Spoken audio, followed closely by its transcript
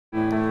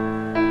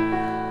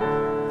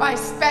By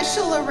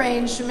special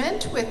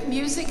arrangement with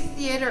Music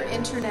Theatre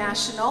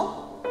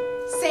International,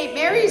 St.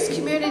 Mary's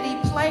Community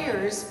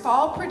Players'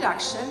 fall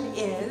production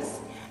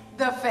is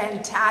The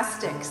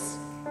Fantastics.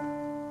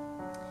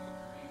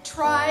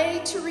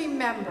 Try to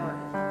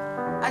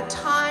remember a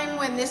time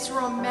when this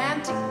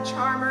romantic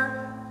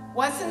charmer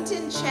wasn't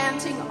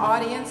enchanting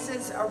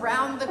audiences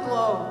around the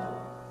globe.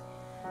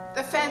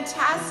 The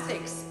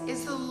Fantastics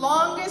is the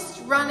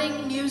longest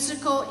running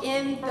musical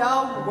in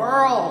the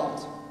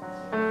world,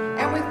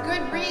 and with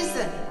good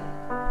reason.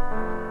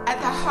 At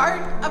the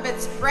heart of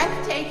its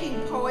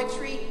breathtaking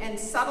poetry and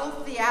subtle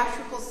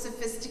theatrical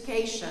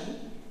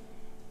sophistication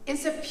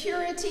is a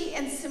purity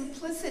and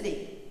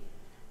simplicity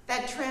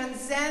that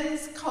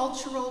transcends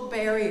cultural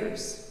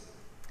barriers.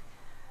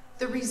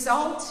 The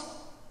result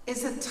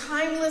is a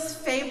timeless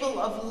fable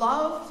of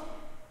love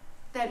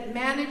that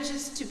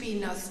manages to be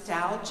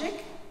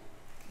nostalgic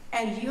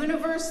and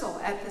universal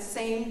at the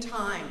same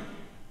time.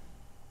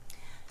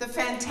 The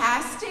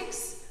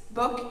Fantastics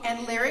book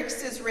and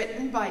lyrics is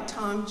written by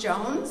Tom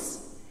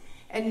Jones,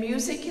 and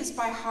music is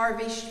by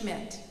Harvey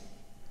Schmidt.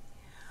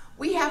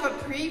 We have a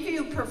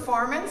preview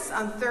performance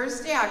on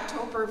Thursday,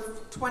 October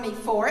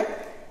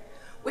 24th,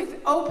 with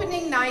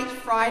opening night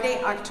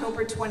Friday,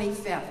 October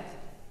 25th.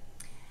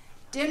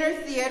 Dinner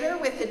theater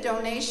with a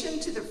donation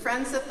to the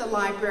Friends of the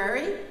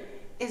Library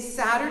is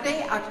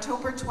Saturday,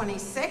 October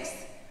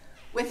 26th,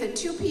 with a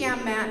 2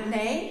 p.m.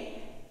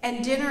 matinee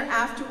and dinner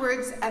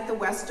afterwards at the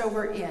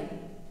Westover Inn.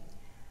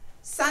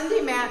 Sunday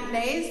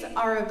matinees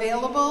are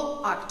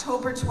available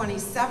October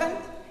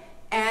 27th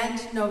and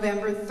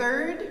November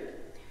 3rd,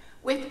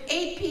 with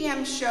 8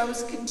 p.m.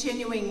 shows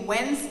continuing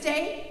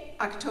Wednesday,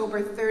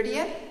 October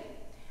 30th,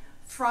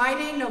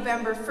 Friday,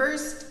 November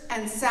 1st,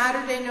 and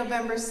Saturday,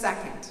 November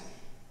 2nd.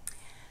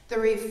 The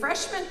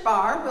refreshment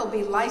bar will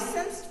be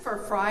licensed for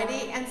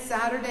Friday and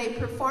Saturday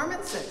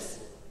performances.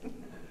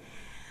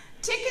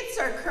 Tickets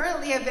are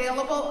currently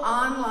available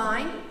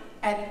online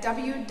at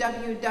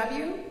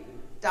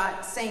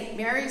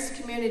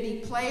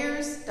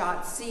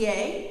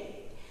www.stmaryscommunityplayers.ca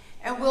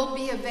and will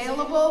be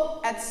available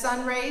at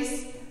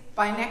Sunrays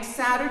by next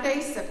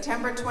Saturday,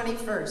 September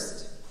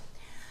 21st.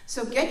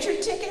 So get your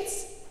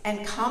tickets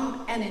and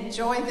come and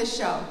enjoy the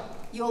show.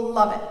 You'll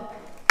love it.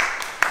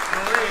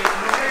 Marie,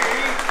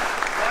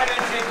 why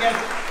didn't you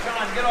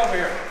John, get over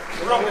here.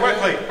 Real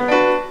quickly.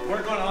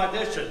 We're going to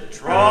audition.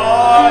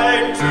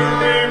 Try to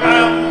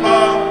remember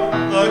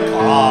the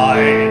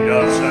kind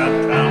of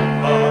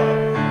September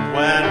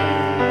when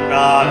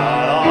Try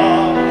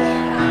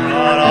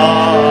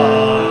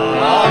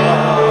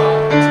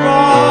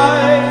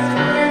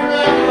to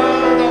remember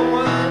the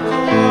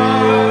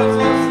winters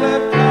of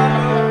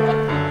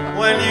September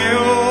when you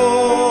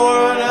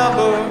were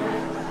never.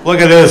 Look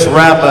at this,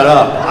 wrap it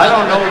up. I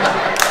don't know.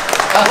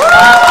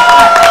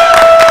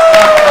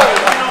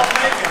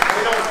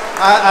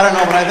 I don't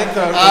know, but I think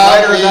the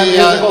writer of that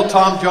musical,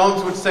 Tom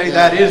Jones, would say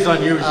that is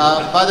unusual.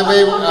 By the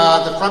way,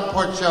 the Front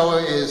Porch Show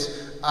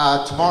is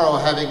tomorrow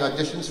having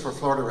auditions for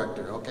floor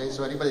director, okay?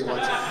 So anybody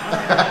wants it.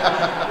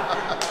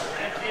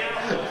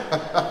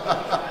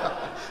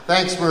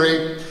 Thanks,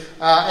 Marie.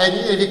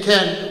 And you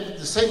can,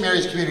 the St.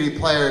 Mary's Community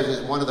Players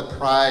is one of the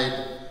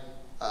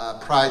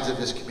prides of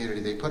this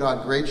community. They put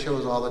on great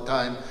shows all the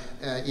time,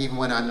 even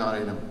when I'm not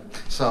in them.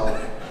 So,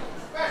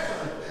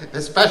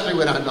 especially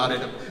when I'm not in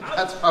them.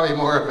 That's probably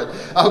more of it.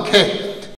 Okay.